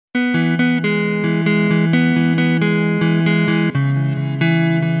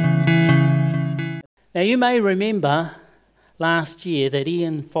Now, you may remember last year that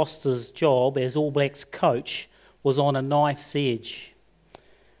Ian Foster's job as All Blacks coach was on a knife's edge.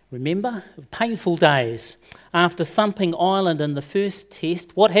 Remember? Painful days. After thumping Ireland in the first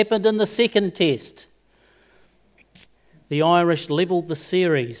test, what happened in the second test? The Irish levelled the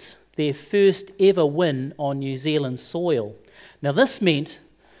series, their first ever win on New Zealand soil. Now, this meant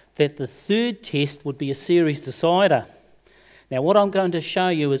that the third test would be a series decider. Now, what I'm going to show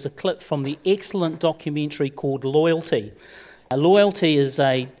you is a clip from the excellent documentary called Loyalty. Loyalty is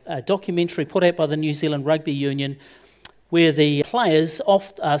a documentary put out by the New Zealand Rugby Union where the players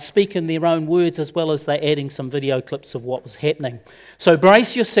speak in their own words as well as they're adding some video clips of what was happening. So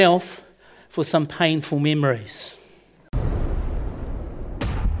brace yourself for some painful memories.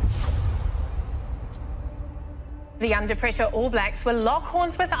 The under-pressure All Blacks will lock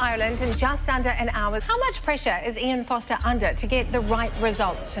horns with Ireland in just under an hour. How much pressure is Ian Foster under to get the right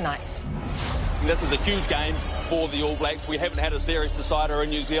result tonight? This is a huge game for the All Blacks. We haven't had a series decider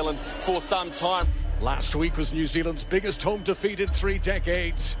in New Zealand for some time. Last week was New Zealand's biggest home defeat in 3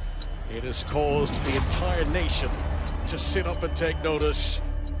 decades. It has caused the entire nation to sit up and take notice.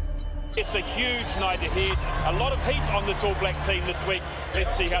 It's a huge night ahead. A lot of heat on this All Black team this week.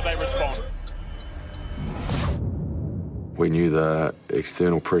 Let's see how they respond. We knew the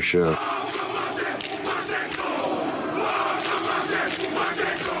external pressure.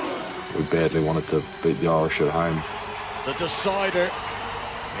 We badly wanted to beat the Irish at home. The decider.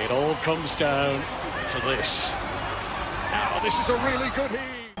 It all comes down to this. Now, this is a really good heat.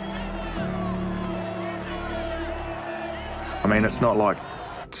 I mean, it's not like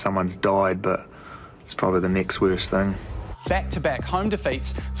someone's died, but it's probably the next worst thing. Back-to-back home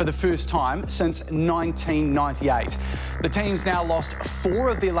defeats for the first time since 1998. The team's now lost 4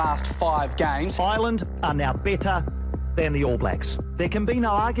 of their last 5 games. Ireland are now better than the All Blacks. There can be no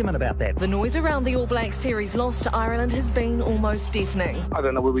argument about that. The noise around the All Blacks series loss to Ireland has been almost deafening. I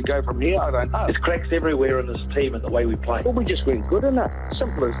don't know where we go from here. I don't know. There's cracks everywhere in this team and the way we play. Well, we just weren't good enough.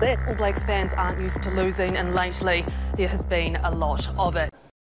 Simple as that. All Blacks fans aren't used to losing, and lately there has been a lot of it.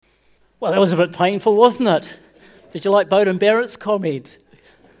 Well, that was a bit painful, wasn't it? Did you like Beauden Barrett's comment?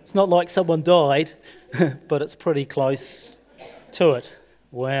 It's not like someone died, but it's pretty close to it.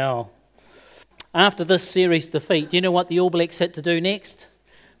 Wow. After this series defeat, do you know what the All Blacks had to do next?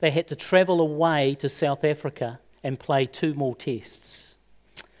 They had to travel away to South Africa and play 2 more tests.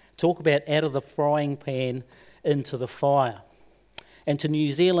 Talk about out of the frying pan into the fire. And to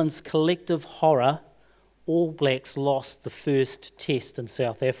New Zealand's collective horror, All Blacks lost the first test in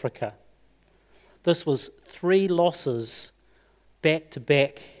South Africa. This was 3 losses back to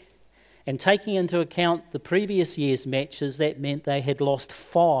back. And taking into account the previous year's matches, that meant they had lost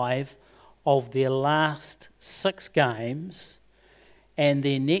 5 of their last 6 games. And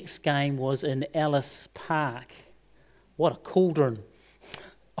their next game was in Ellis Park. What a cauldron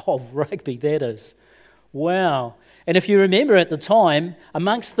of rugby that is. Wow. And if you remember at the time,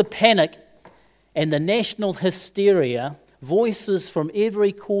 amongst the panic and the national hysteria, voices from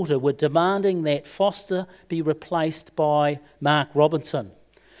every quarter were demanding that Foster be replaced by Mark Robinson.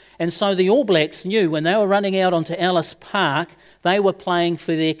 And so the All Blacks knew when they were running out onto Ellis Park, they were playing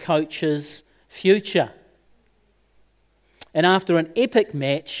for their coach's future. And after an epic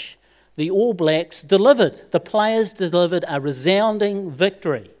match, the All Blacks delivered. The players delivered a resounding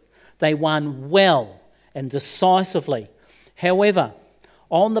victory. They won well and decisively. However,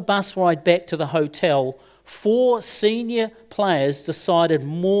 on the bus ride back to the hotel, 4 senior players decided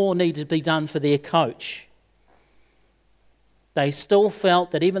more needed to be done for their coach. They still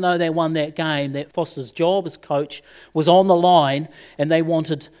felt that even though they won that game, that Foster's job as coach was on the line and they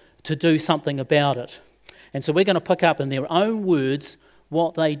wanted to do something about it. And so we're going to pick up in their own words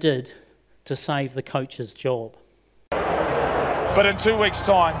what they did to save the coach's job. But in 2 weeks'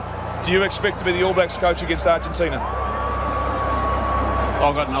 time, do you expect to be the All Blacks coach against Argentina?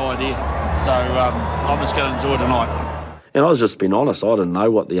 I've got no idea. So I'm just going to enjoy tonight. And I was just being honest. I didn't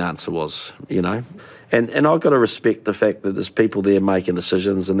know what the answer was, you know. And I've got to respect the fact that there's people there making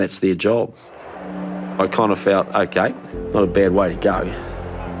decisions and that's their job. I kind of felt, okay, not a bad way to go.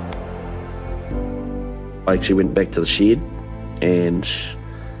 I actually went back to the shed and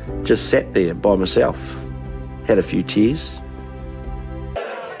just sat there by myself. Had a few tears.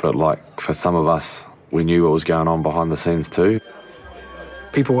 But like for some of us, we knew what was going on behind the scenes too.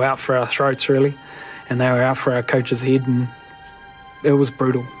 People were out for our throats, really, and they were out for our coach's head, and it was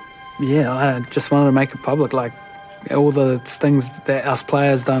brutal. Yeah, I just wanted to make it public, like all the things that us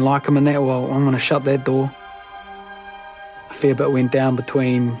players don't like him and that, well, I'm going to shut that door. A fair bit went down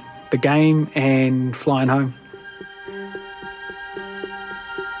between the game and flying home.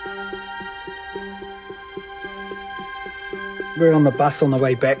 We were on the bus on the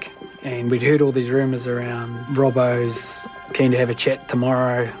way back, and we'd heard all these rumours around Robbo's keen to have a chat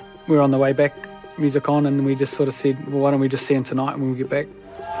tomorrow. We were on the way back, music on, and we just sort of said, well, why don't we just see him tonight when we get back?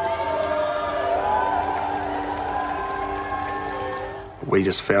 We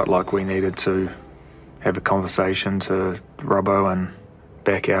just felt like we needed to have a conversation to Robbo and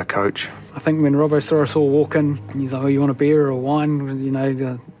back our coach. I think when Robbo saw us all walking, he's like, oh, you want a beer or a wine? You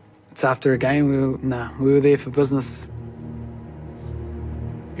know, it's after a game. We were there for business.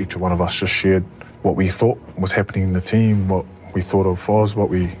 Each one of us just shared what we thought was happening in the team, what we thought of Foz, what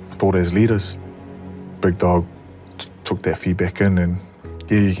we thought as leaders. Big Dog took that feedback in, and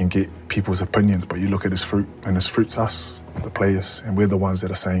yeah, you can get people's opinions, but you look at his fruit, and his fruit's us, the players, and we're the ones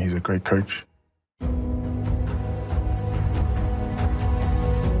that are saying he's a great coach.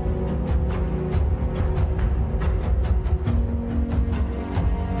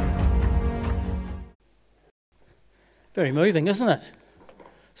 Very moving, isn't it?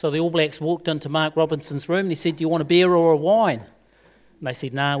 So the All Blacks walked into Mark Robinson's room and he said, do you want a beer or a wine? And they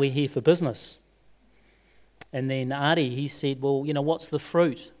said, nah, we're here for business. And then Adi, he said, well, you know, what's the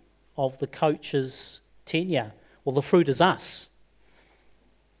fruit of the coach's tenure? Well, the fruit is us.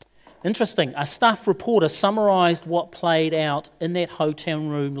 Interesting, a staff reporter summarised what played out in that hotel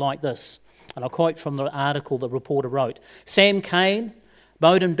room like this. And I'll quote from the article the reporter wrote. Sam Cane,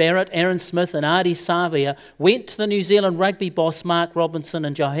 Beauden Barrett, Aaron Smith and Adi Savia went to the New Zealand rugby boss Mark Robinson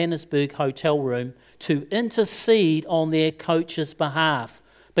in Johannesburg hotel room to intercede on their coach's behalf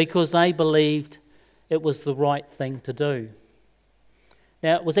because they believed it was the right thing to do.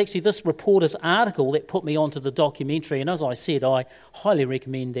 Now, it was actually this reporter's article that put me onto the documentary, and as I said, I highly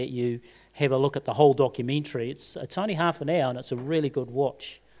recommend that you have a look at the whole documentary. It's only half an hour and it's a really good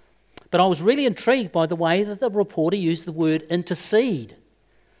watch. But I was really intrigued by the way that the reporter used the word intercede.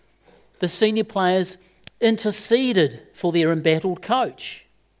 The senior players interceded for their embattled coach.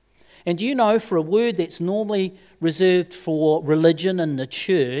 And do you know, for a word that's normally reserved for religion and the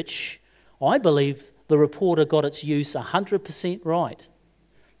church, I believe the reporter got its use 100% right.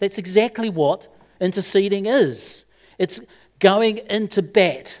 That's exactly what interceding is. It's going into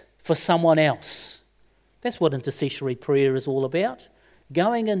bat for someone else. That's what intercessory prayer is all about.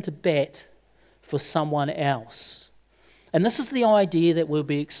 Going into bat for someone else. And this is the idea that we'll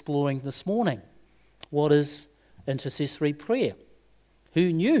be exploring this morning. What is intercessory prayer?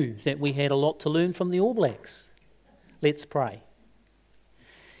 Who knew that we had a lot to learn from the All Blacks? Let's pray.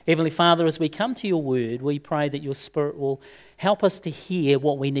 Heavenly Father, as we come to your word, we pray that your Spirit will help us to hear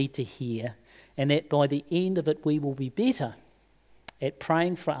what we need to hear, and that by the end of it we will be better at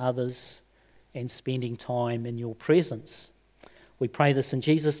praying for others and spending time in your presence. We pray this in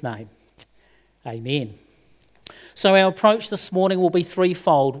Jesus' name. Amen. So our approach this morning will be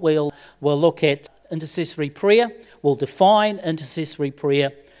threefold. We'll look at intercessory prayer, we'll define intercessory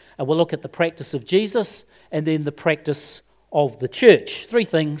prayer, and we'll look at the practice of Jesus, and then the practice of the church. Three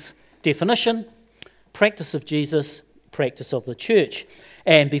things: definition, practice of Jesus, practice of the church.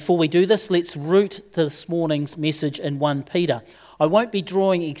 And before we do this, let's root this morning's message in 1 Peter. I won't be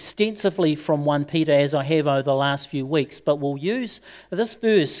drawing extensively from 1 Peter as I have over the last few weeks, but we'll use this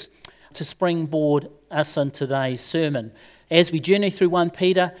verse to springboard us in today's sermon. As we journey through 1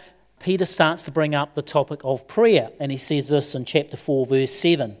 Peter, Peter starts to bring up the topic of prayer, and he says this in chapter 4, verse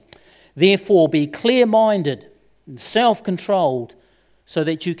 7. Therefore, be clear-minded and self-controlled so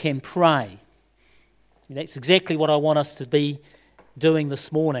that you can pray. And that's exactly what I want us to be doing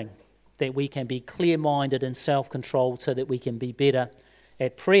this morning, that we can be clear-minded and self-controlled so that we can be better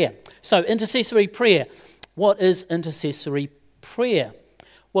at prayer. So, intercessory prayer. What is intercessory prayer?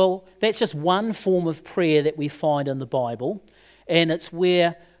 Well, that's just one form of prayer that we find in the Bible, and it's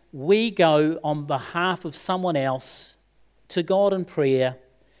where we go on behalf of someone else to God in prayer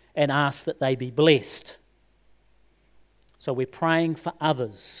and ask that they be blessed. So we're praying for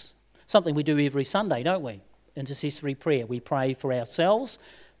others. Something we do every Sunday, don't we? Intercessory prayer. We pray for ourselves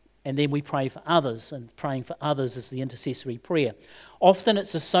and then we pray for others, and praying for others is the intercessory prayer. Often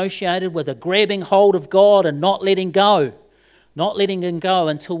it's associated with a grabbing hold of God and not letting go. Not letting him go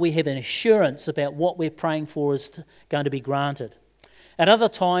until we have an assurance about what we're praying for is going to be granted. At other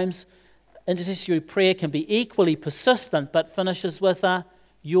times, intercessory prayer can be equally persistent but finishes with a,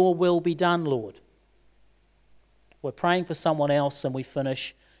 your will be done, Lord. We're praying for someone else and we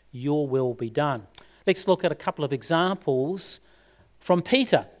finish, your will be done. Let's look at a couple of examples from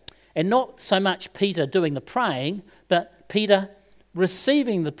Peter. And not so much Peter doing the praying, but Peter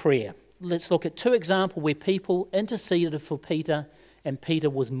receiving the prayer. Let's look at two examples where people interceded for Peter and Peter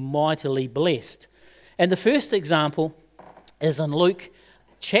was mightily blessed. And the first example is in Luke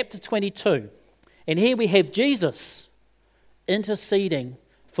chapter 22. And here we have Jesus interceding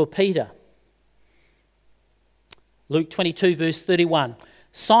for Peter. Luke 22 verse 31.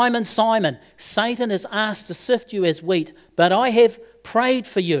 Simon, Simon, Satan has asked to sift you as wheat, but I have prayed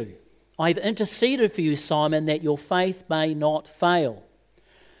for you. I have interceded for you, Simon, that your faith may not fail.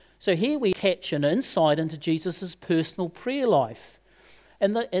 So here we catch an insight into Jesus' personal prayer life.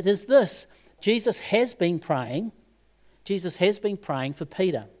 And it is this: Jesus has been praying for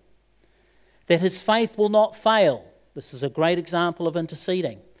Peter, that his faith will not fail. This is a great example of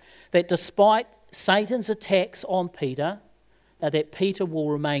interceding. That despite Satan's attacks on Peter, that Peter will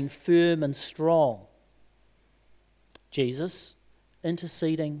remain firm and strong. Jesus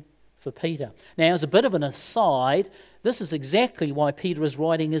interceding for Peter. Now, as a bit of an aside, this is exactly why Peter is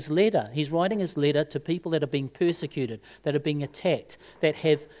writing his letter. He's writing his letter to people that are being persecuted, that are being attacked, that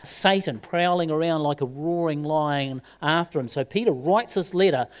have Satan prowling around like a roaring lion after him. So Peter writes his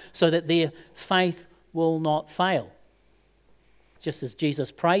letter so that their faith will not fail. Just as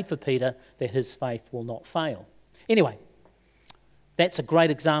Jesus prayed for Peter that his faith will not fail. Anyway, that's a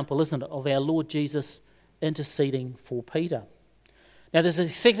great example, isn't it, of our Lord Jesus interceding for Peter. Now there's a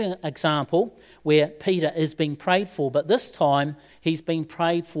second example where Peter is being prayed for, but this time he's being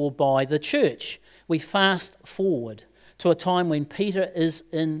prayed for by the church. We fast forward to a time when Peter is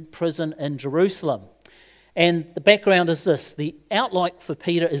in prison in Jerusalem. And the background is this: the outline for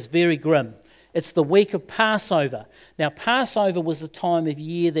Peter is very grim. It's the week of Passover. Now, Passover was the time of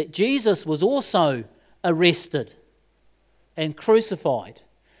year that Jesus was also arrested and crucified.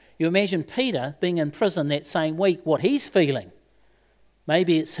 You imagine Peter being in prison that same week, what he's feeling.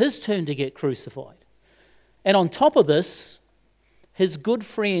 Maybe it's his turn to get crucified. And on top of this, his good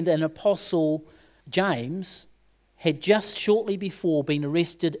friend and apostle James had just shortly before been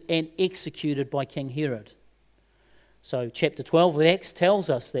arrested and executed by King Herod. So chapter 12 of Acts tells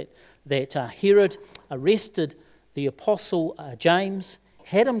us that Herod arrested the apostle James,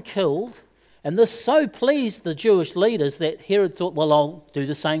 had him killed, and this so pleased the Jewish leaders that Herod thought, well, I'll do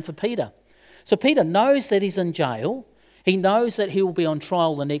the same for Peter. So Peter knows that he's in jail. He knows that he will be on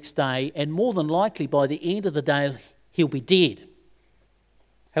trial the next day, and more than likely by the end of the day he'll be dead.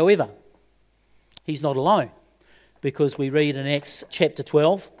 However, he's not alone, because we read in Acts chapter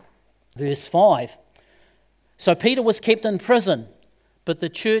 12, verse 5. So Peter was kept in prison, but the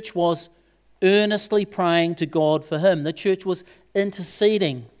church was earnestly praying to God for him. The church was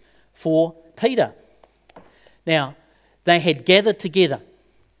interceding for Peter. Now, they had gathered together.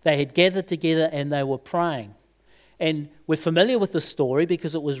 And they were praying. And we're familiar with the story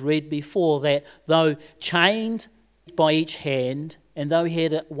because it was read before, that though chained by each hand, and though he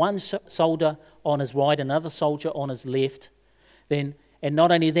had one soldier on his right, another soldier on his left, and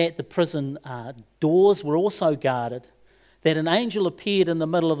not only that, the prison doors were also guarded, that an angel appeared in the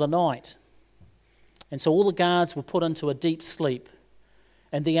middle of the night. And so all the guards were put into a deep sleep,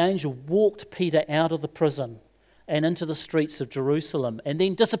 and the angel walked Peter out of the prison and into the streets of Jerusalem, and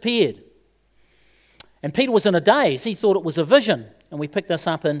then disappeared. And Peter was in a daze. He thought it was a vision. And we pick this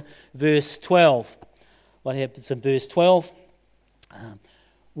up in verse 12. What happens in verse 12?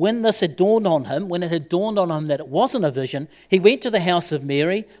 When it had dawned on him that it wasn't a vision, he went to the house of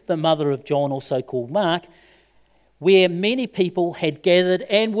Mary, the mother of John, also called Mark, where many people had gathered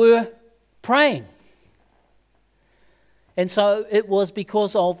and were praying. And so it was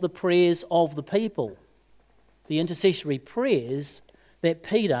because of the prayers of the people, the intercessory prayers, that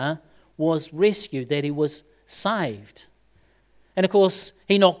Peter was rescued, that he was saved. And of course,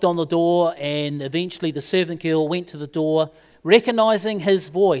 he knocked on the door, and eventually the servant girl went to the door, recognizing his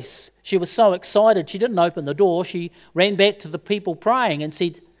voice. She was so excited, she didn't open the door. She ran back to the people praying and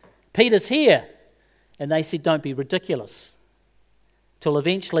said, "Peter's here." And they said, "Don't be ridiculous." Till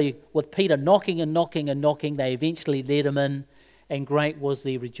eventually, with Peter knocking, they eventually let him in, and great was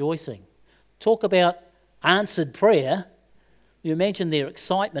their rejoicing. Talk about answered prayer. You imagine their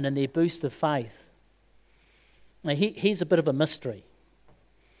excitement and their boost of faith. Now, here's a bit of a mystery.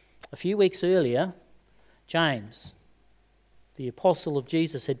 A few weeks earlier, James, the apostle of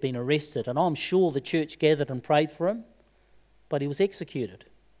Jesus, had been arrested, and I'm sure the church gathered and prayed for him, but he was executed.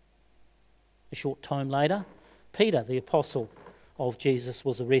 A short time later, Peter, the apostle of Jesus,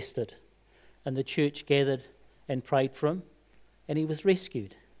 was arrested, and the church gathered and prayed for him, and he was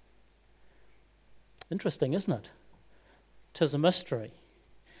rescued. Interesting, isn't it? 'Tis a mystery.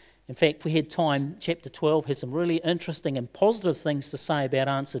 In fact, if we had time, chapter 12 has some really interesting and positive things to say about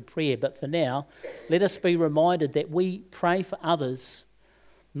answered prayer. But for now, let us be reminded that we pray for others,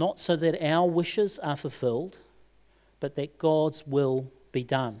 not so that our wishes are fulfilled, but that God's will be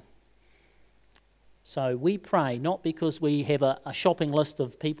done. So we pray not because we have a shopping list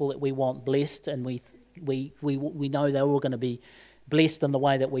of people that we want blessed and we we know they're all going to be blessed in the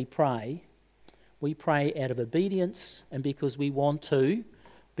way that we pray. We pray out of obedience and because we want to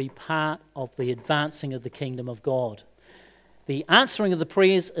be part of the advancing of the kingdom of God. The answering of the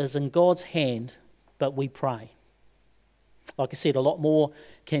prayers is in God's hand, but we pray. Like I said, a lot more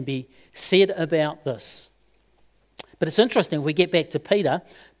can be said about this. But it's interesting, if we get back to Peter,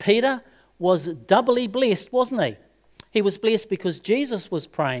 Peter was doubly blessed, wasn't he? He was blessed because Jesus was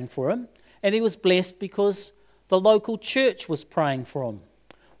praying for him, and he was blessed because the local church was praying for him.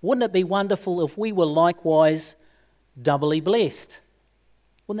 Wouldn't it be wonderful if we were likewise doubly blessed?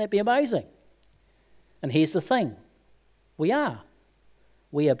 Wouldn't that be amazing? And here's the thing. We are.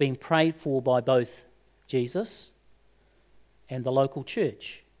 We are being prayed for by both Jesus and the local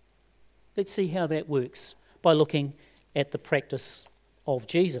church. Let's see how that works by looking at the practice of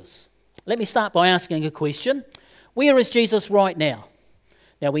Jesus. Let me start by asking a question. Where is Jesus right now?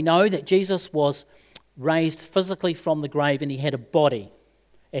 Now we know that Jesus was raised physically from the grave and he had a body,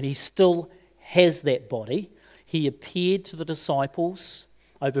 and he still has that body. He appeared to the disciples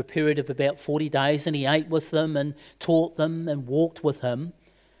over a period of about 40 days, and he ate with them and taught them and walked with him.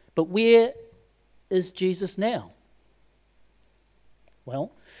 But where is Jesus now?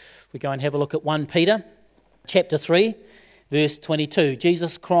 Well, we go and have a look at 1 Peter chapter 3, verse 22.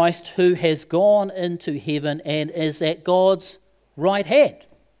 Jesus Christ, who has gone into heaven and is at God's right hand.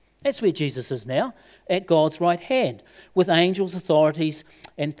 That's where Jesus is now, at God's right hand, with angels, authorities,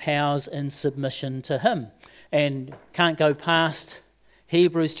 and powers in submission to him. And can't go past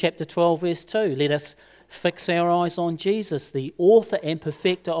Hebrews chapter 12, verse 2. Let us fix our eyes on Jesus, the author and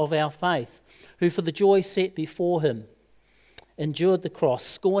perfecter of our faith, who for the joy set before him endured the cross,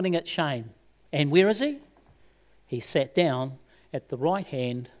 scorning its shame. And where is he? He sat down at the right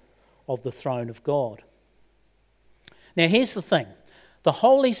hand of the throne of God. Now here's the thing. The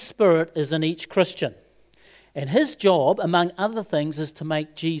Holy Spirit is in each Christian, and his job, among other things, is to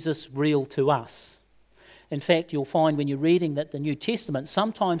make Jesus real to us. In fact, you'll find when you're reading that the New Testament,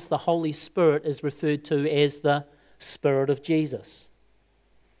 sometimes the Holy Spirit is referred to as the Spirit of Jesus.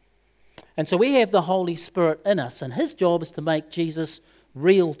 And so we have the Holy Spirit in us, and his job is to make Jesus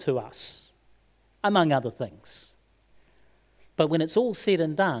real to us, among other things. But when it's all said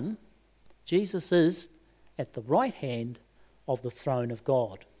and done, Jesus is at the right hand of the throne of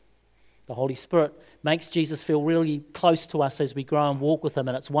God. The Holy Spirit makes Jesus feel really close to us as we grow and walk with him,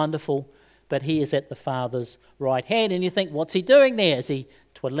 and it's wonderful. But he is at the Father's right hand. And you think, what's he doing there? Is he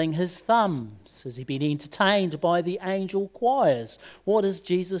twiddling his thumbs? Has he been entertained by the angel choirs? What is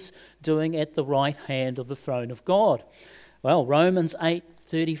Jesus doing at the right hand of the throne of God? Well, Romans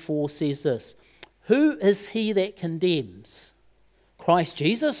 8:34 says this. Who is he that condemns? Christ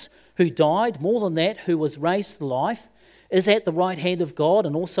Jesus, who died, more than that, who was raised to life, is at the right hand of God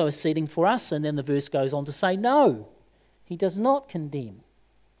and also is seating for us. And then the verse goes on to say, no, he does not condemn.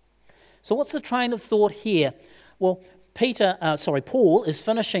 So what's the train of thought here? Well, Paul is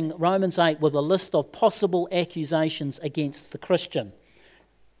finishing Romans 8 with a list of possible accusations against the Christian,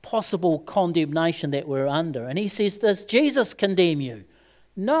 possible condemnation that we're under. And he says, does Jesus condemn you?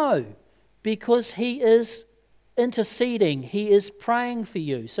 No, because he is interceding, he is praying for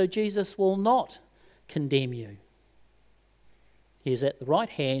you, so Jesus will not condemn you. He is at the right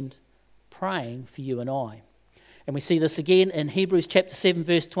hand praying for you and I. And we see this again in Hebrews chapter 7,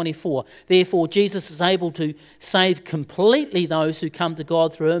 verse 24. Therefore, Jesus is able to save completely those who come to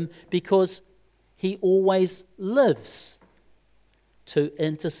God through him because he always lives to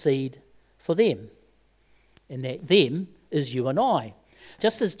intercede for them. And that them is you and I.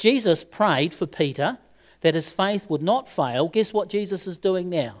 Just as Jesus prayed for Peter that his faith would not fail, guess what Jesus is doing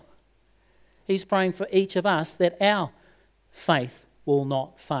now? He's praying for each of us that our faith will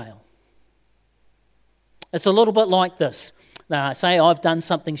not fail. It's a little bit like this. Now, say I've done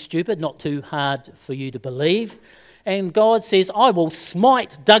something stupid, not too hard for you to believe, and God says, I will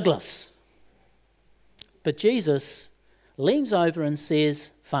smite Douglas. But Jesus leans over and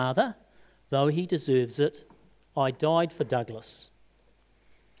says, Father, though he deserves it, I died for Douglas.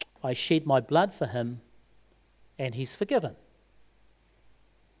 I shed my blood for him, and he's forgiven.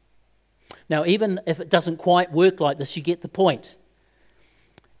 Now, even if it doesn't quite work like this, you get the point.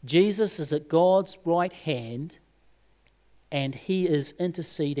 Jesus is at God's right hand, and he is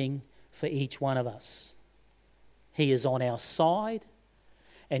interceding for each one of us. He is on our side,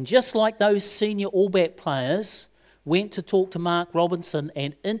 and just like those senior All Black players went to talk to Mark Robinson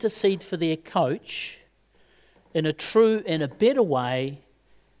and intercede for their coach, in a true and a better way,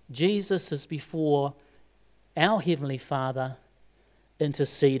 Jesus is before our Heavenly Father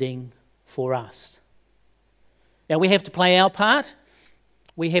interceding for us. Now we have to play our part.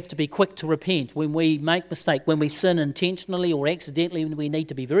 We have to be quick to repent. When we make mistake, when we sin intentionally or accidentally, we need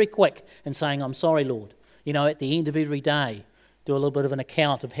to be very quick in saying, I'm sorry, Lord. At the end of every day, do a little bit of an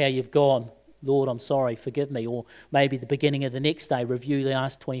account of how you've gone. Lord, I'm sorry, forgive me. Or maybe the beginning of the next day, review the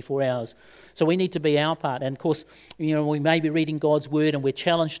last 24 hours. So we need to be our part. And of course, we may be reading God's word and we're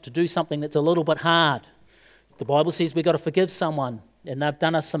challenged to do something that's a little bit hard. The Bible says we've got to forgive someone and they've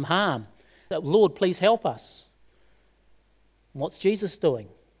done us some harm. Lord, please help us. What's Jesus doing?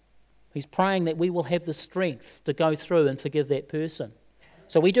 He's praying that we will have the strength to go through and forgive that person.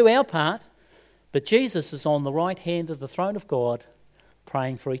 So we do our part, but Jesus is on the right hand of the throne of God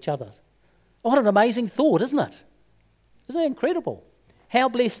praying for each other. What an amazing thought, isn't it? Isn't it incredible? How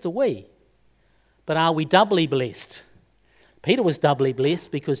blessed are we? But are we doubly blessed? Peter was doubly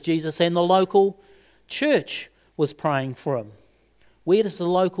blessed because Jesus and the local church was praying for him. Where does the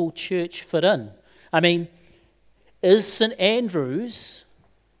local church fit in? Is St Andrew's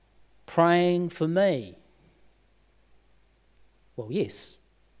praying for me? Well, yes.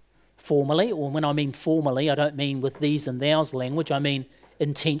 Formally, or when I mean formally, I don't mean with these and thous language, I mean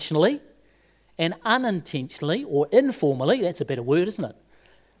intentionally and unintentionally, or informally, that's a better word, isn't it?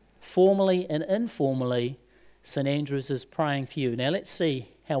 Formally and informally, St Andrew's is praying for you. Now let's see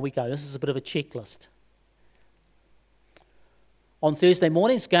how we go. This is a bit of a checklist. On Thursday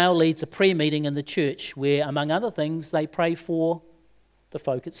mornings, Gail leads a prayer meeting in the church where, among other things, they pray for the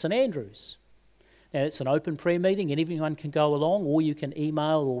folk at St Andrew's. Now, it's an open prayer meeting and everyone can go along, or you can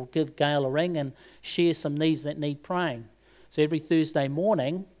email or give Gail a ring and share some needs that need praying. So every Thursday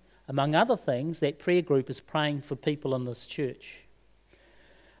morning, among other things, that prayer group is praying for people in this church.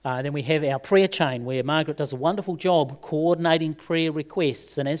 Then we have our prayer chain where Margaret does a wonderful job coordinating prayer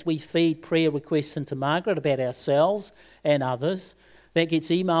requests. And as we feed prayer requests into Margaret about ourselves and others, that gets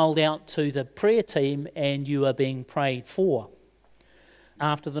emailed out to the prayer team and you are being prayed for.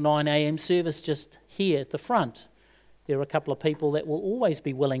 After the 9 a.m. service, just here at the front, there are a couple of people that will always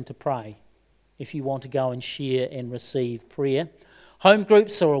be willing to pray if you want to go and share and receive prayer. Home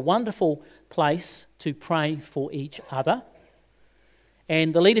groups are a wonderful place to pray for each other.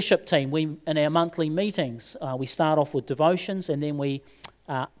 And the leadership team, in our monthly meetings, we start off with devotions and then we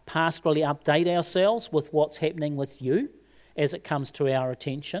pastorally update ourselves with what's happening with you as it comes to our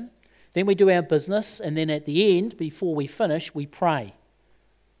attention. Then we do our business, and then at the end, before we finish, we pray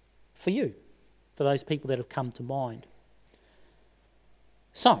for you, for those people that have come to mind.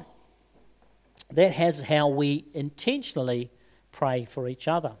 So, that has how we intentionally pray for each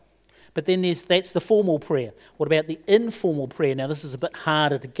other. But then that's the formal prayer. What about the informal prayer? Now, this is a bit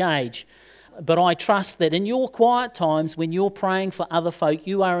harder to gauge, but I trust that in your quiet times, when you're praying for other folk,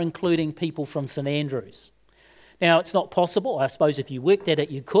 you are including people from St Andrew's. Now, it's not possible. I suppose if you worked at it,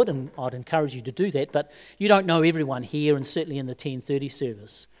 you could, and I'd encourage you to do that, but you don't know everyone here, and certainly in the 10:30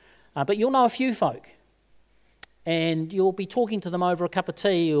 service. But you'll know a few folk, and you'll be talking to them over a cup of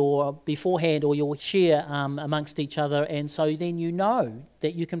tea or beforehand, or you'll share amongst each other, and so then you know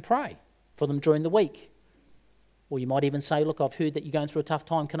that you can pray for them during the week. Or you might even say, look, I've heard that you're going through a tough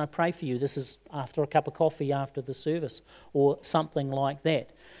time, can I pray for you? This is after a cup of coffee after the service, or something like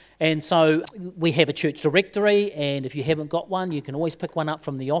that. And so we have a church directory, and if you haven't got one, you can always pick one up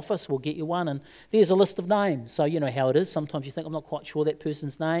from the office. We'll get you one, and there's a list of names. So you know how it is. Sometimes you think, I'm not quite sure that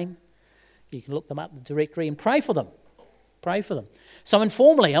person's name. You can look them up in the directory and pray for them. Pray for them. So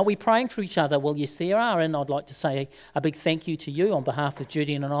informally, are we praying for each other? Well, yes, there are, and I'd like to say a big thank you to you on behalf of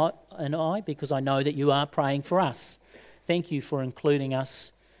Judy and I, because I know that you are praying for us. Thank you for including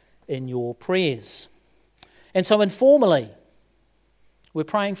us in your prayers. And so informally, we're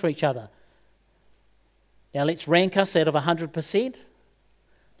praying for each other. Now let's rank us out of 100%.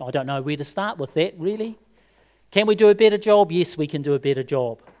 I don't know where to start with that, really. Can we do a better job? Yes, we can do a better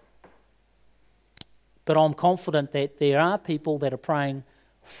job. But I'm confident that there are people that are praying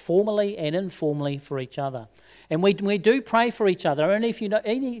formally and informally for each other. And we do pray for each other, and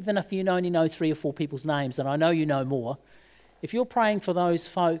even if you only know 3 or 4 people's names, and I know you know more, if you're praying for those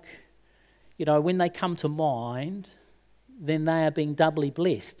folk, when they come to mind, then they are being doubly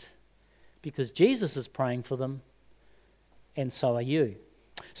blessed because Jesus is praying for them, and so are you.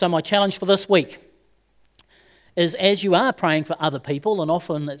 So my challenge for this week is, as you are praying for other people, and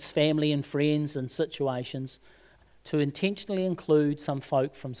often it's family and friends and situations, to intentionally include some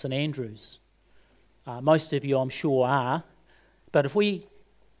folk from St Andrew's. Most of you, I'm sure, are, but if we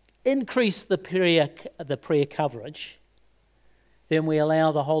increase the prayer coverage, then we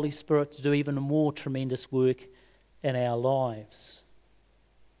allow the Holy Spirit to do even more tremendous work in our lives.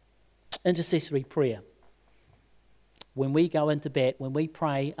 Intercessory prayer. When we go into bat, when we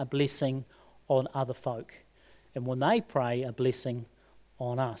pray a blessing on other folk, and when they pray a blessing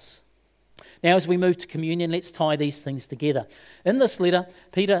on us. Now, as we move to communion, let's tie these things together. In this letter,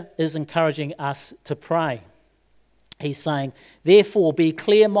 Peter is encouraging us to pray. He's saying, therefore, be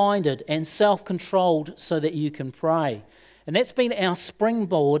clear-minded and self-controlled so that you can pray. And that's been our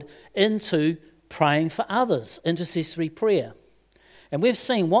springboard into praying for others, intercessory prayer. And we've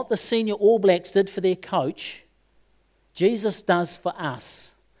seen what the senior All Blacks did for their coach, Jesus does for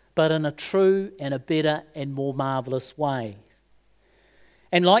us, but in a true and a better and more marvellous way.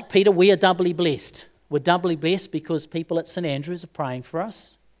 And like Peter, we are doubly blessed. We're doubly blessed because people at St Andrews are praying for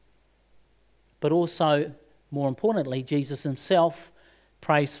us, but also, more importantly, Jesus himself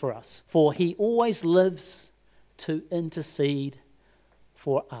prays for us, for he always lives to intercede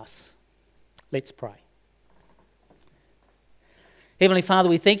for us. Let's pray. Heavenly Father,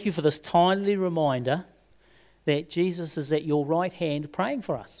 we thank you for this timely reminder that Jesus is at your right hand praying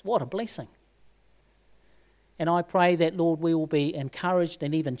for us. What a blessing. And I pray that, Lord, we will be encouraged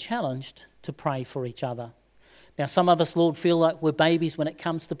and even challenged to pray for each other. Now, some of us, Lord, feel like we're babies when it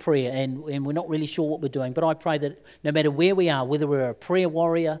comes to prayer and we're not really sure what we're doing. But I pray that no matter where we are, whether we're a prayer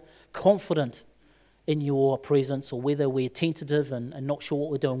warrior, confident in your presence, or whether we're tentative and not sure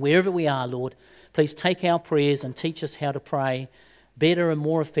what we're doing, wherever we are, Lord, please take our prayers and teach us how to pray better and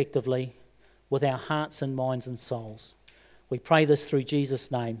more effectively with our hearts and minds and souls. We pray this through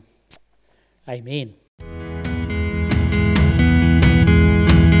Jesus' name. Amen.